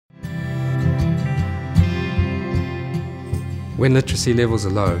When literacy levels are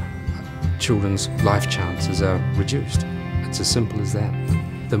low, children's life chances are reduced. It's as simple as that.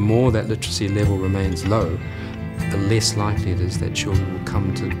 The more that literacy level remains low, the less likely it is that children will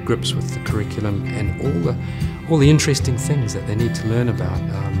come to grips with the curriculum and all the interesting things that they need to learn about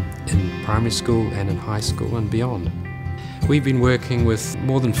in primary school and in high school and beyond. We've been working with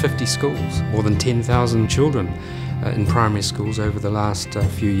more than 50 schools, more than 10,000 children in primary schools over the last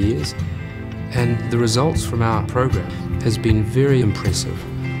few years, and the results from our program has been very impressive.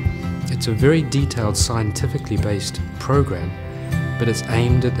 It's a very detailed, scientifically based program, but it's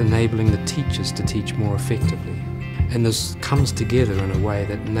aimed at enabling the teachers to teach more effectively. And this comes together in a way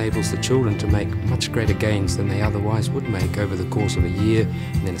that enables the children to make much greater gains than they otherwise would make over the course of a year,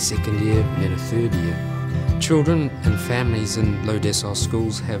 and then a second year, and then a third year. Children and families in low decile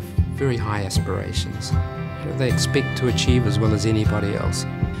schools have very high aspirations. They expect to achieve as well as anybody else.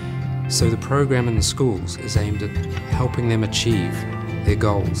 So the program in the schools is aimed at helping them achieve their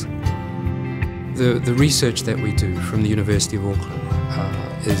goals. The research that we do from the University of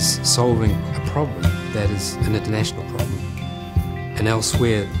Auckland is solving a problem that is an international problem, and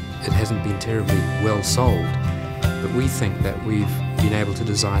elsewhere it hasn't been terribly well solved. But we think that we've been able to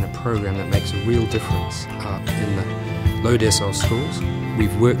design a program that makes a real difference in the low decile schools.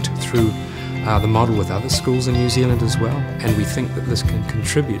 We've worked through the model with other schools in New Zealand as well, and we think that this can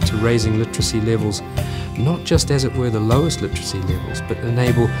contribute to raising literacy levels, not just as it were the lowest literacy levels, but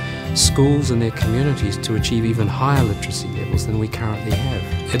enable schools and their communities to achieve even higher literacy levels than we currently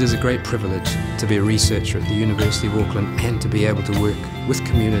have. It is a great privilege to be a researcher at the University of Auckland and to be able to work with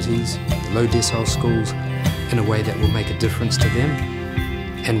communities, low decile schools, in a way that will make a difference to them,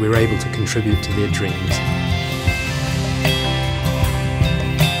 and we're able to contribute to their dreams.